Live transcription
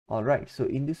Alright, so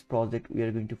in this project we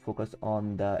are going to focus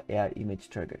on the AR image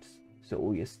targets. So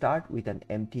we start with an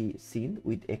empty scene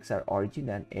with XR origin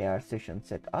and AR session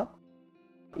set up.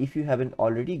 If you haven't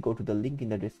already, go to the link in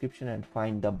the description and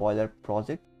find the boiler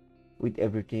project with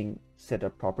everything set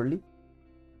up properly.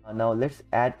 Now let's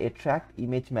add a tracked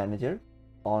image manager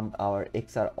on our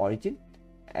XR origin,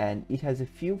 and it has a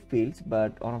few fields,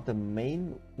 but one of the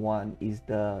main one is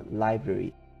the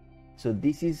library. So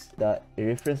this is the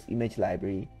reference image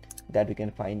library that we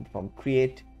can find from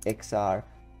create XR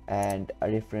and a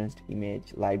referenced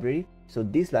image library. So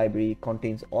this library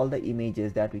contains all the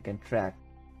images that we can track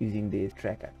using this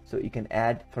tracker. So you can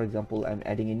add, for example, I'm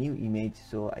adding a new image,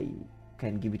 so I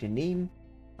can give it a name.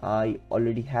 I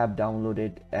already have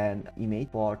downloaded an image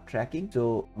for tracking,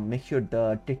 so make sure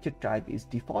the texture type is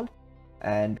default,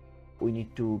 and we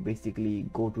need to basically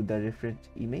go to the reference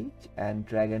image and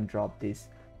drag and drop this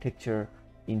texture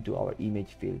into our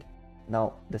image field.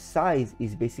 Now the size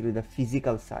is basically the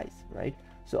physical size, right?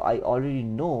 So I already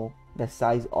know the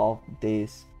size of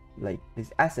this, like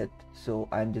this asset, so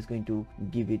I'm just going to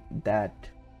give it that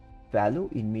value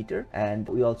in meter. And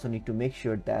we also need to make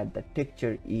sure that the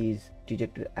texture is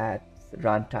detected at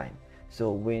runtime,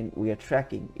 so when we are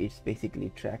tracking, it's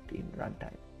basically tracked in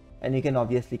runtime. And you can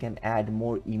obviously add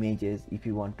more images if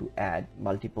you want to add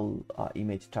multiple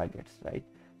image targets, right?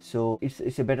 So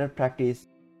it's a better practice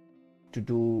to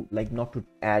do, like, not to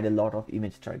add a lot of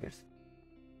image targets.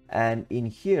 And in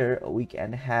here we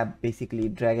can have basically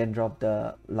drag and drop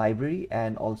the library,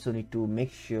 and also need to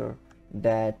make sure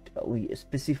that we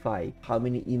specify how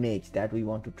many images that we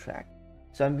want to track.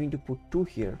 So I'm going to put 2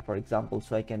 here, for example,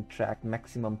 so I can track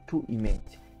maximum 2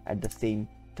 images at the same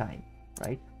time,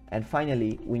 right? And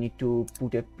finally we need to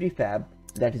put a prefab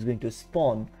that is going to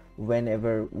spawn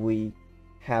whenever we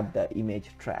have the image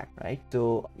track, right?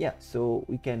 So yeah, so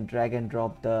we can drag and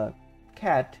drop the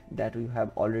cat that we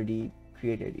have already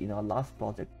created in our last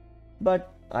project,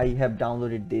 but I have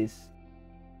downloaded this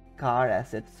car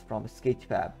assets from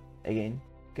Sketchfab. Again,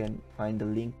 you can find the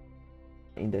link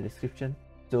in the description.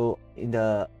 So in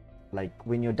the, like,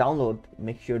 when you download,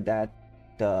 make sure that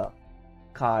the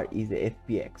car is a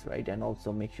FPX, right? And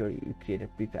also make sure you create a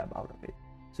prefab out of it.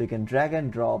 So you can drag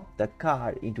and drop the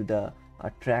car into the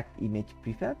tracked image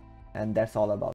prefab, and that's all about